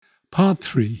Part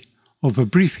 3 of A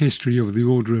Brief History of the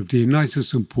Order of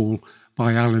Dionysus and Paul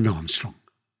by Alan Armstrong.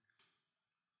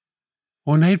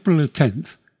 On April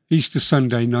 10th, Easter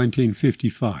Sunday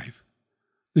 1955,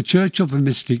 the Church of the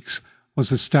Mystics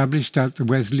was established at the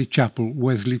Wesley Chapel,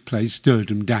 Wesley Place,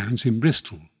 Durham Downs in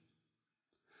Bristol.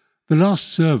 The last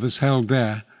service held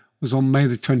there was on May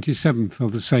the 27th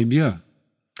of the same year.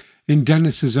 In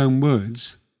Dennis's own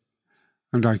words,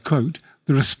 and I quote,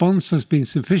 "The response has been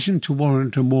sufficient to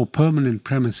warrant a more permanent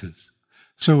premises,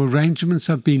 so arrangements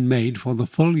have been made for the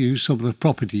full use of the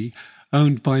property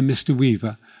owned by Mr.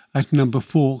 Weaver at No.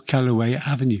 4 Calloway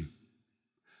Avenue.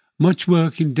 Much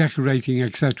work in decorating,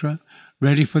 etc.,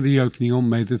 ready for the opening on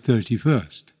May the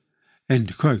 31st.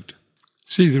 End quote.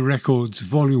 See the Records,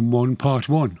 Volume 1, Part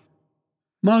 1.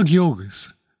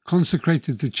 Margiorgis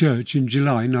consecrated the church in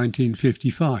July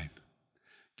 1955.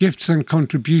 Gifts and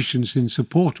contributions in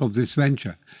support of this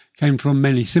venture came from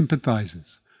many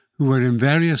sympathisers who were in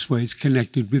various ways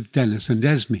connected with Dennis and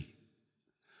Esme.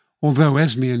 Although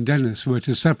Esme and Dennis were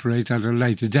to separate at a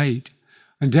later date,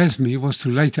 and Esme was to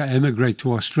later emigrate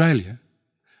to Australia,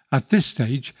 at this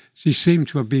stage she seemed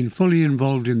to have been fully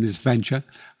involved in this venture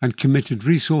and committed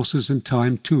resources and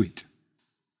time to it.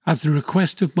 At the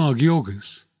request of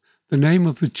Margiorgis, the name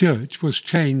of the church was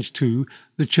changed to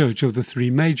the Church of the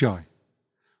Three Magi.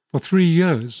 For 3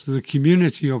 years, the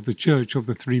community of the Church of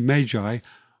the Three Magi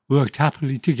worked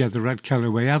happily together at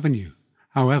Calloway Avenue.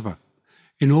 However,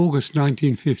 in August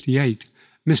 1958,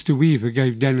 Mr. Weaver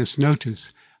gave Dennis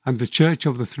notice and the Church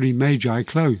of the Three Magi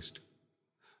closed.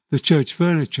 The church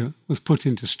furniture was put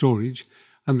into storage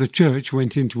and the church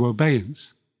went into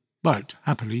abeyance, but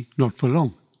happily not for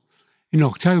long. In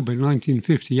October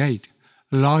 1958,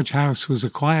 a large house was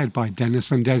acquired by Dennis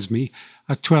and Esme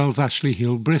at 12 Ashley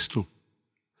Hill, Bristol.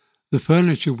 The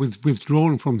furniture was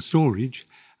withdrawn from storage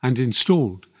and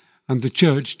installed, and the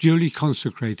church duly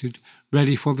consecrated,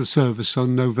 ready for the service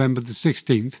on November the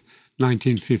 16th,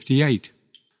 1958.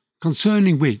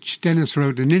 Concerning which, Dennis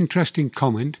wrote an interesting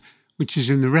comment which is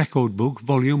in the Record Book,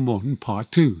 Volume 1,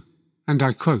 Part 2, and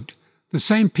I quote, "The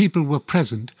same people were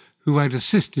present who had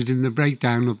assisted in the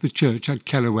breakdown of the church at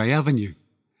Calloway Avenue,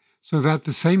 so that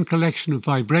the same collection of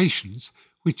vibrations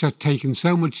which had taken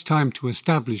so much time to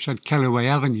establish at Calloway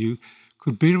Avenue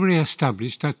could be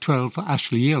re-established at 12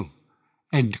 Ashley Hill."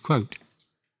 End quote.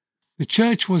 The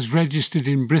church was registered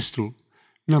in Bristol,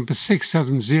 No.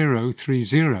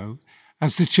 67030,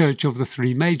 as the Church of the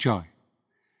Three Magi.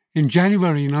 In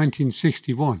January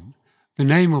 1961, the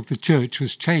name of the church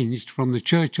was changed from the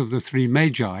Church of the Three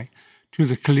Magi to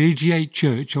the Collegiate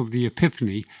Church of the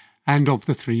Epiphany and of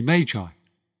the Three Magi.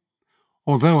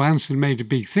 Although Anson made a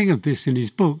big thing of this in his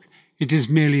book, it is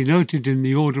merely noted in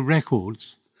the Order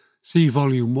Records. See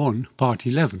Volume 1, Part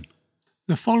 11.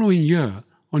 The following year,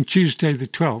 on Tuesday the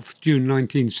 12th June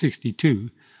 1962,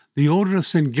 the Order of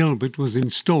St. Gilbert was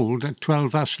installed at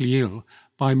 12 Ashley Hill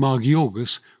by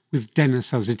Margiorgis with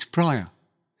Dennis as its prior.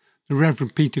 The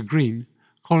Reverend Peter Green,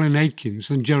 Colin Aitkins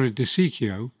and Gerard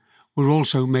DeSicchio were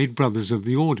also made brothers of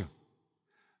the Order.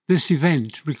 This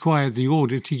event required the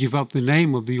Order to give up the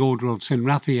name of the Order of St.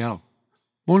 Raphael.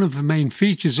 One of the main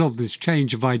features of this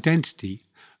change of identity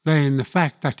lay in the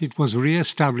fact that it was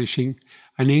re-establishing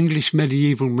an English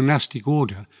medieval monastic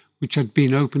order which had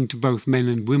been open to both men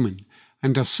and women,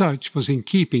 and as such was in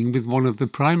keeping with one of the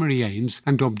primary aims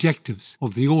and objectives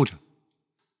of the order.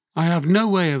 I have no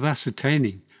way of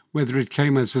ascertaining whether it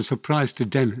came as a surprise to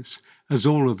Dennis, as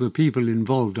all of the people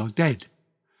involved are dead,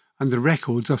 and the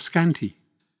records are scanty.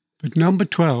 But No.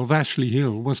 12 Ashley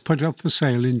Hill was put up for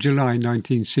sale in July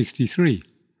 1963,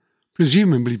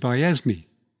 presumably by Esme.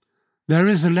 There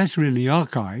is a letter in the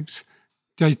archives,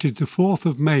 dated the 4th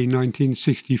of May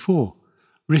 1964,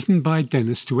 written by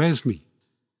Dennis to Esme.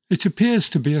 It appears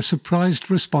to be a surprised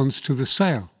response to the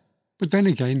sale, but then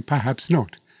again perhaps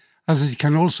not, as it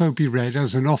can also be read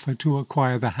as an offer to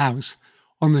acquire the house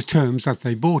on the terms that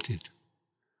they bought it.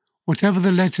 Whatever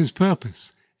the letter's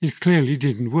purpose, it clearly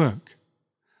didn't work.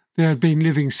 They had been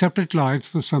living separate lives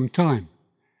for some time,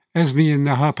 Esme in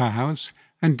the upper house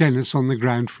and Dennis on the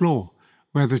ground floor,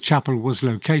 where the chapel was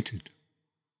located.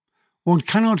 One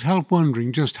cannot help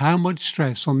wondering just how much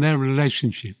stress on their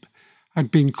relationship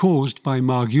had been caused by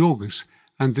Margiorgis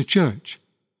and the church,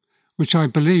 which I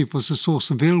believe was a source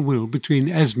of ill will between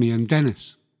Esme and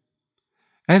Dennis.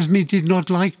 Esme did not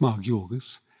like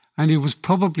Margiorgis, and he was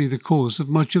probably the cause of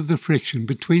much of the friction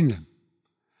between them.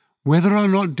 Whether or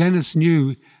not Dennis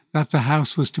knew that the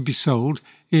house was to be sold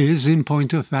is, in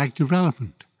point of fact,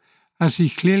 irrelevant, as he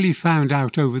clearly found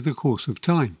out over the course of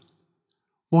time.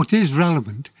 What is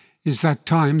relevant is that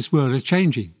times were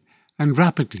a-changing, and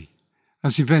rapidly,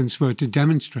 as events were to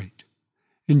demonstrate.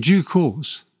 In due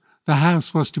course, the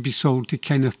house was to be sold to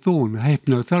Kenneth Thorne, a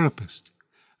hypnotherapist,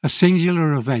 a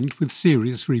singular event with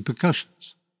serious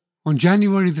repercussions. On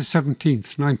January the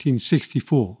 17th,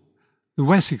 1964, the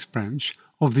Wessex branch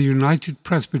of the United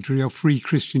Presbytery of Free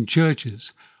Christian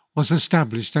Churches was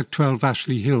established at 12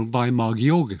 Ashley Hill by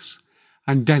Margie August,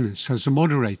 and Dennis as the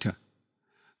moderator.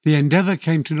 The endeavour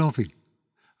came to nothing,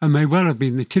 and may well have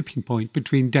been the tipping point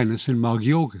between Dennis and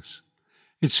Margie August.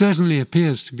 It certainly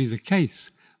appears to be the case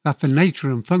that the nature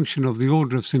and function of the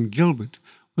Order of St. Gilbert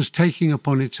was taking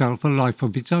upon itself a life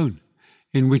of its own,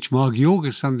 in which Margie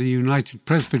August and the United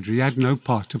Presbytery had no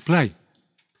part to play.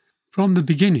 From the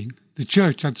beginning, the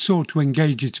Church had sought to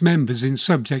engage its members in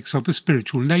subjects of a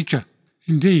spiritual nature.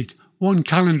 Indeed, one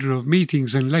calendar of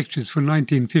meetings and lectures for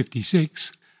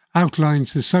 1956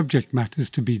 outlines the subject matters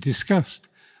to be discussed.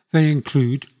 They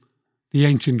include the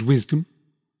ancient wisdom,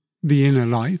 the inner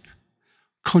life,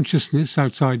 consciousness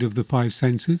outside of the five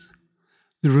senses,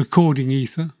 the recording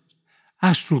ether,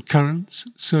 astral currents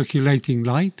circulating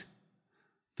light,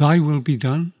 Thy will be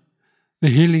done, the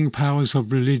healing powers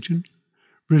of religion,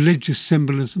 religious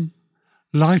symbolism,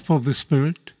 life of the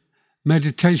spirit,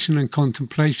 meditation and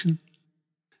contemplation.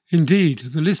 Indeed,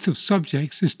 the list of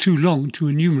subjects is too long to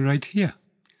enumerate here.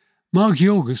 Margie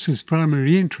August's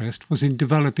primary interest was in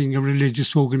developing a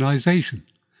religious organisation,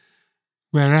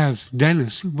 whereas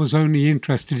Dennis was only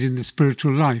interested in the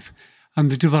spiritual life and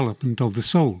the development of the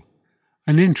soul,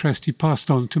 an interest he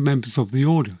passed on to members of the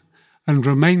order and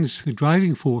remains the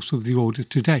driving force of the order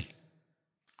today.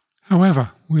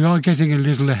 However, we are getting a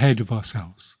little ahead of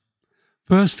ourselves.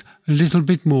 First, a little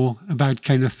bit more about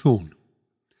Kenneth Thorne.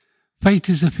 Fate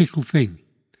is a fickle thing,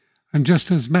 and just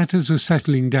as matters were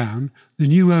settling down, the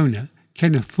new owner,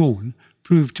 Kenneth Thorne,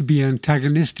 proved to be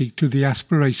antagonistic to the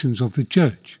aspirations of the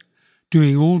church,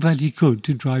 doing all that he could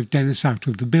to drive Dennis out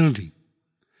of the building.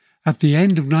 At the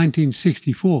end of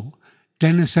 1964,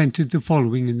 Dennis entered the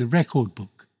following in the record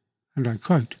book, and I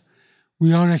quote,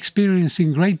 "We are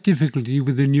experiencing great difficulty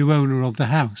with the new owner of the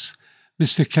house,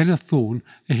 Mr. Kenneth Thorne,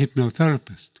 a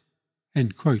hypnotherapist."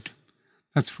 End quote.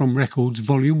 That's from Records,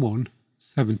 Volume 1,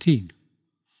 17.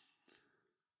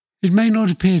 It may not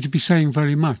appear to be saying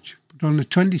very much, but on the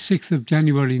 26th of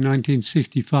January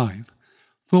 1965,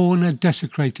 Thorne had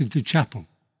desecrated the chapel.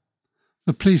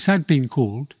 The police had been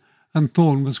called, and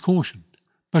Thorne was cautioned,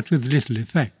 but with little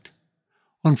effect.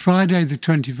 On Friday the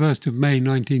 21st of May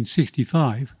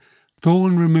 1965,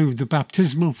 Thorne removed the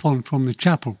baptismal font from the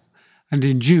chapel, and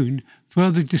in June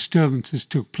further disturbances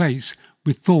took place,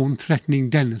 with Thorne threatening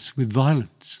Dennis with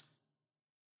violence.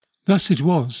 Thus it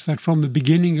was that from the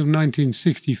beginning of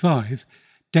 1965,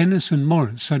 Dennis and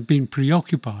Morris had been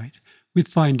preoccupied with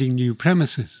finding new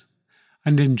premises,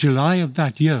 and in July of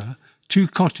that year, 2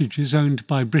 cottages owned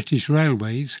by British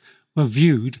Railways were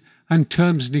viewed and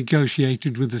terms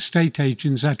negotiated with estate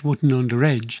agents at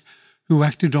Wootton-under-Edge, who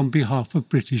acted on behalf of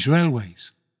British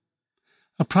Railways.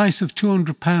 A price of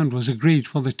 £200 was agreed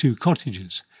for the 2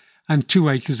 cottages, and 2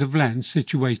 acres of land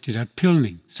situated at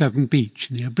Pilning, Severn Beach,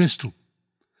 near Bristol.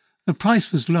 The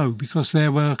price was low because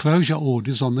there were closure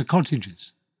orders on the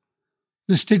cottages.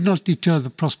 This did not deter the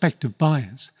prospective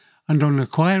buyers, and on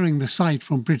acquiring the site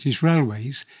from British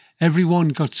Railways, everyone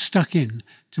got stuck in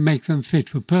to make them fit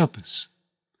for purpose.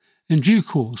 In due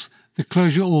course, the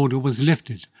closure order was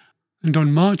lifted, and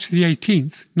on March the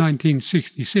 18th,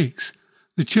 1966,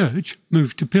 the church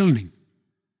moved to Pilning.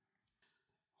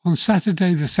 On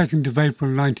Saturday the 2nd of April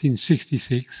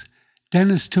 1966,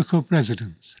 Dennis took up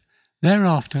residence.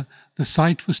 Thereafter, the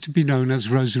site was to be known as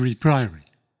Rosary Priory.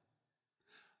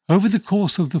 Over the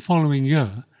course of the following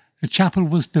year, a chapel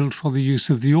was built for the use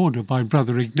of the order by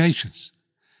Brother Ignatius.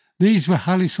 These were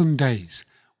halcyon days,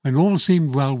 when all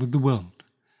seemed well with the world.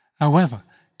 However,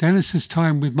 Dennis's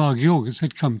time with Margie August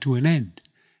had come to an end.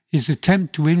 His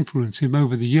attempt to influence him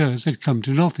over the years had come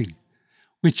to nothing,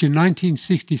 which in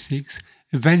 1966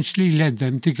 eventually led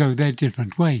them to go their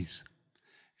different ways.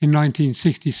 In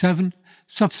 1967,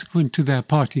 subsequent to their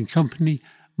parting company,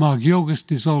 Margie August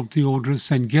dissolved the Order of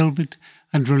St. Gilbert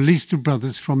and released the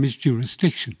brothers from its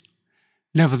jurisdiction.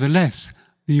 Nevertheless,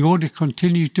 the order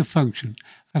continued to function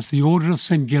as the Order of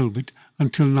St. Gilbert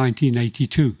until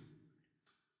 1982.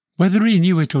 Whether he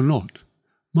knew it or not,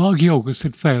 Margie August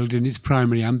had failed in its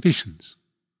primary ambitions.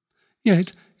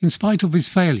 Yet, in spite of his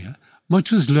failure,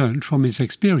 much was learned from his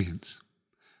experience.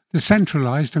 The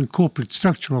centralised and corporate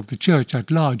structure of the church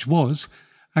at large was,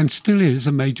 and still is,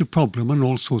 a major problem on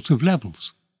all sorts of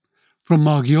levels. From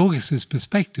Margie August's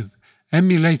perspective,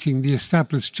 emulating the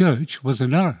established church was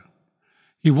an error.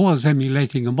 He was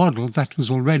emulating a model that was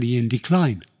already in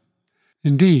decline.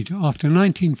 Indeed, after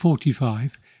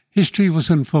 1945, history was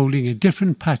unfolding a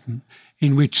different pattern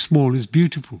in which small is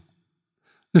beautiful.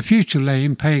 The future lay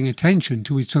in paying attention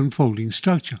to its unfolding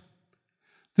structure.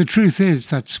 The truth is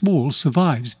that small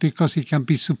survives because it can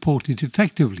be supported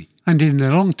effectively and in the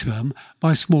long term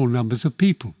by small numbers of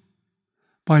people.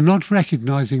 By not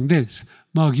recognizing this,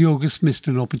 Margiorgas missed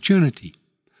an opportunity.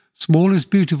 Small is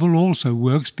beautiful also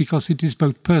works because it is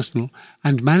both personal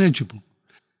and manageable.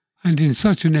 And in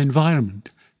such an environment,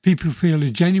 people feel a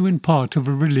genuine part of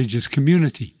a religious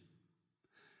community.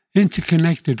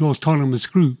 Interconnected autonomous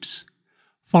groups,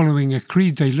 following a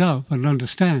creed they love and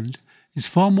understand, is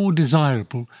far more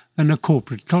desirable than a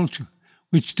corporate culture,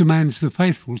 which demands the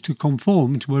faithful to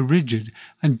conform to a rigid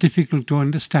and difficult to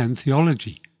understand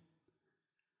theology.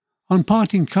 On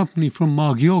parting company from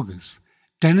Margiorgas,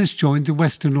 Denis joined the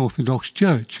Western Orthodox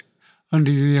Church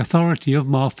under the authority of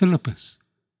Mar Philippus,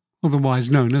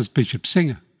 otherwise known as Bishop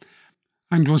Singer,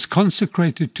 and was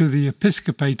consecrated to the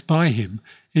episcopate by him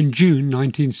in June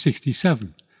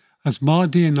 1967 as Mar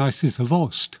Dionysis of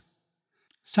Ost.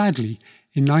 Sadly,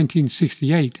 in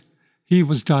 1968, he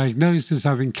was diagnosed as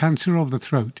having cancer of the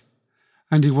throat,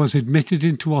 and he was admitted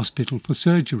into hospital for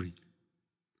surgery.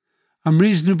 I'm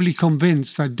reasonably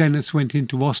convinced that Denis went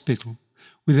into hospital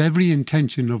with every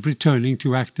intention of returning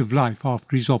to active life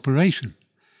after his operation.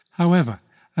 However,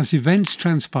 as events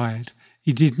transpired,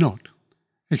 he did not.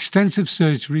 Extensive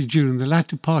surgery during the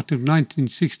latter part of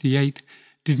 1968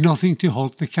 did nothing to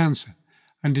halt the cancer,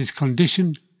 and his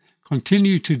condition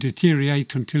continued to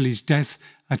deteriorate until his death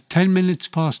at 10 minutes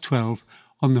past 12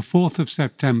 on the 4th of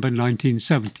September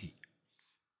 1970.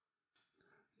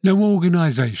 No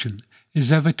organisation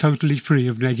is ever totally free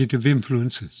of negative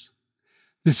influences.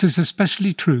 This is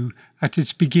especially true at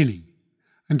its beginning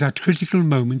and at critical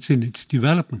moments in its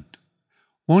development.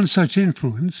 One such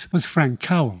influence was Frank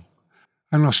Cowell,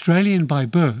 an Australian by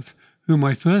birth whom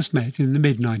I first met in the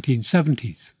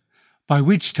mid-1970s, by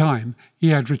which time he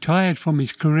had retired from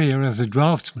his career as a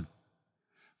draftsman.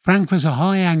 Frank was a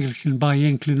high Anglican by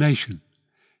inclination.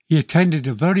 He attended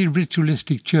a very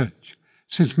ritualistic church,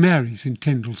 St Mary's in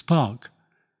Tyndall's Park.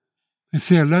 A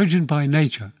theologian by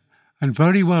nature and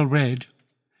very well read,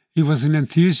 he was an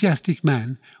enthusiastic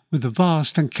man with a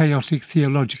vast and chaotic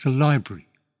theological library.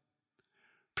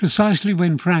 Precisely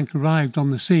when Frank arrived on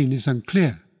the scene is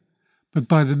unclear, but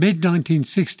by the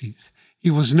mid-1960s he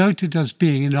was noted as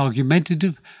being an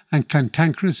argumentative and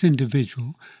cantankerous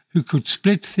individual who could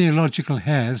split theological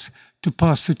hairs to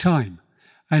pass the time,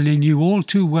 and he knew all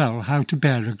too well how to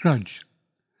bear a grudge.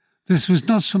 This was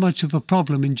not so much of a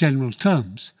problem in general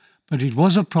terms, but it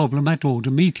was a problem at order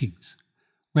meetings,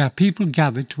 where people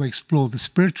gathered to explore the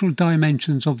spiritual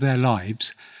dimensions of their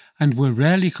lives and were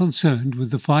rarely concerned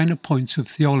with the finer points of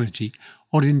theology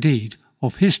or indeed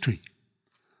of history.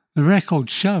 The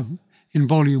records show, in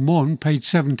Volume 1, page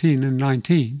 17 and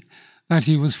 19, that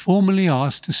he was formally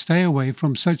asked to stay away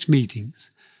from such meetings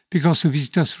because of his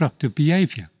disruptive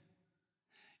behaviour.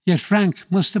 Yet Frank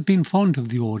must have been fond of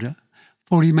the order,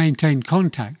 for he maintained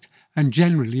contact and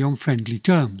generally on friendly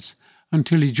terms,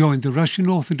 until he joined the Russian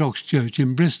Orthodox Church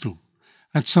in Bristol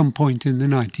at some point in the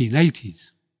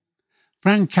 1980s.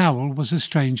 Frank Cowell was a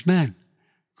strange man,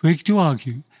 quick to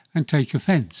argue and take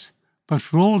offence, but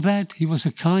for all that he was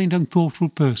a kind and thoughtful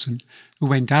person who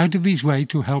went out of his way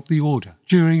to help the order.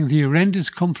 During the horrendous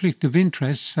conflict of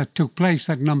interests that took place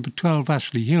at number 12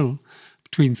 Ashley Hill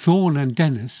between Thorne and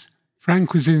Denis,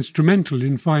 Frank was instrumental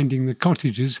in finding the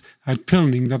cottages at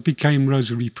Pilning that became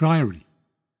Rosary Priory.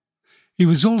 He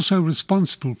was also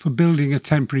responsible for building a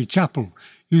temporary chapel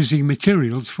using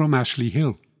materials from Ashley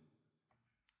Hill.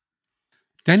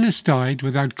 Denis died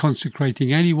without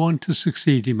consecrating anyone to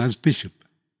succeed him as bishop,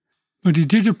 but he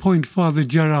did appoint Father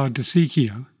Gerard de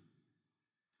Sicchio,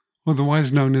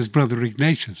 otherwise known as Brother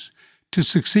Ignatius, to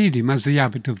succeed him as the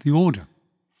abbot of the order.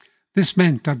 This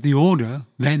meant that the order,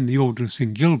 then the Order of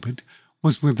St Gilbert,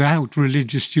 was without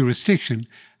religious jurisdiction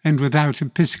and without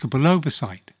episcopal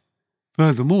oversight.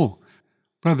 Furthermore,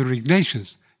 Brother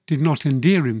Ignatius did not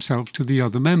endear himself to the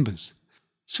other members,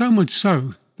 so much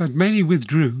so that many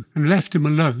withdrew and left him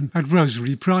alone at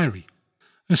Rosary Priory,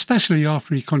 especially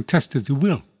after he contested the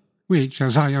will, which,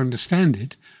 as I understand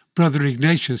it, Brother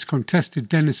Ignatius contested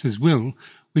Denis's will,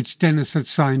 which Denis had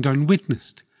signed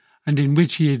unwitnessed, and in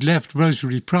which he had left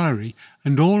Rosary Priory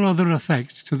and all other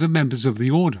effects to the members of the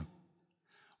order.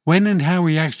 When and how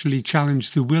he actually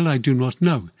challenged the will I do not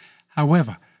know.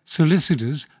 However,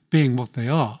 solicitors, being what they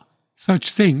are,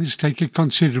 such things take a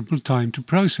considerable time to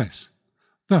process.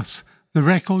 Thus, the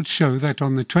records show that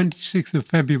on the 26th of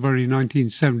February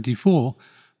 1974,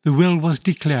 the will was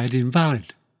declared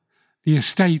invalid. The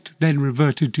estate then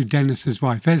reverted to Denis's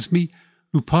wife Esme,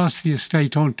 who passed the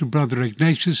estate on to Brother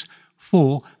Ignatius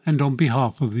for and on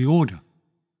behalf of the order.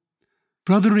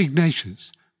 Brother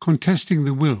Ignatius, contesting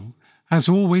the will, has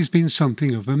always been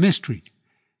something of a mystery.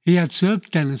 He had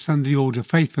served Denis and the order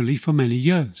faithfully for many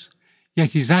years,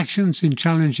 yet his actions in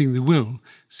challenging the will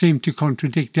seemed to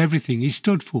contradict everything he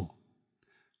stood for.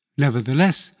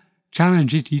 Nevertheless,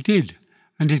 challenge it he did,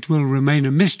 and it will remain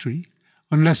a mystery,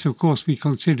 unless of course we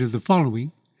consider the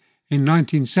following. In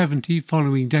 1970,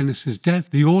 following Denis's death,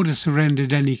 the order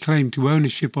surrendered any claim to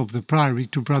ownership of the priory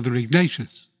to Brother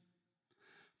Ignatius.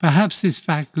 Perhaps this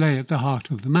fact lay at the heart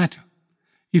of the matter.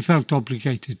 He felt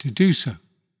obligated to do so.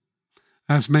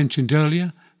 As mentioned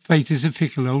earlier, fate is a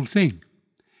fickle old thing.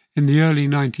 In the early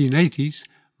 1980s,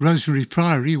 Rosary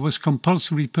Priory was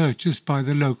compulsory purchased by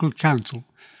the local council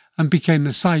and became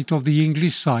the site of the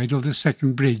English side of the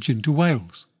second bridge into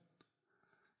Wales.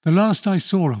 The last I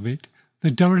saw of it,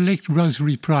 the derelict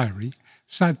Rosary Priory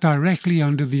sat directly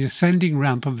under the ascending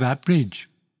ramp of that bridge.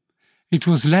 It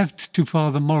was left to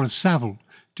Father Maurice Saville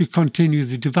to continue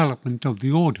the development of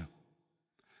the order.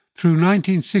 Through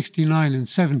 1969 and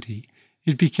 70,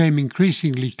 it became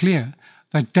increasingly clear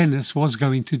that Denis was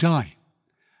going to die.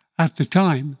 At the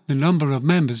time, the number of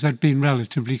members had been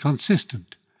relatively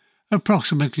consistent,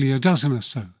 approximately a dozen or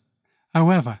so.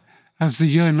 However, as the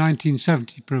year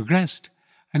 1970 progressed,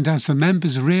 and as the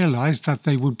members realized that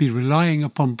they would be relying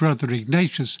upon Brother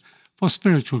Ignatius for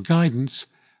spiritual guidance,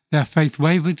 their faith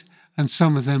wavered and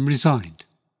some of them resigned.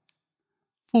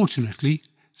 Fortunately,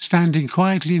 standing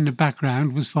quietly in the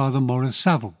background was Father Maurice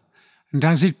Saville, and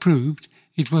as it proved,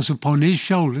 it was upon his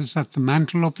shoulders that the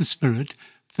mantle of the Spirit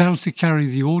fell to carry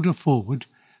the order forward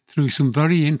through some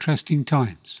very interesting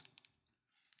times.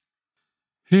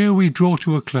 Here we draw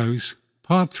to a close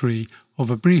Part 3 of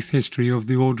a brief history of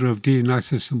the Order of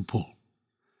Dionysus and Paul.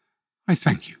 I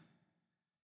thank you.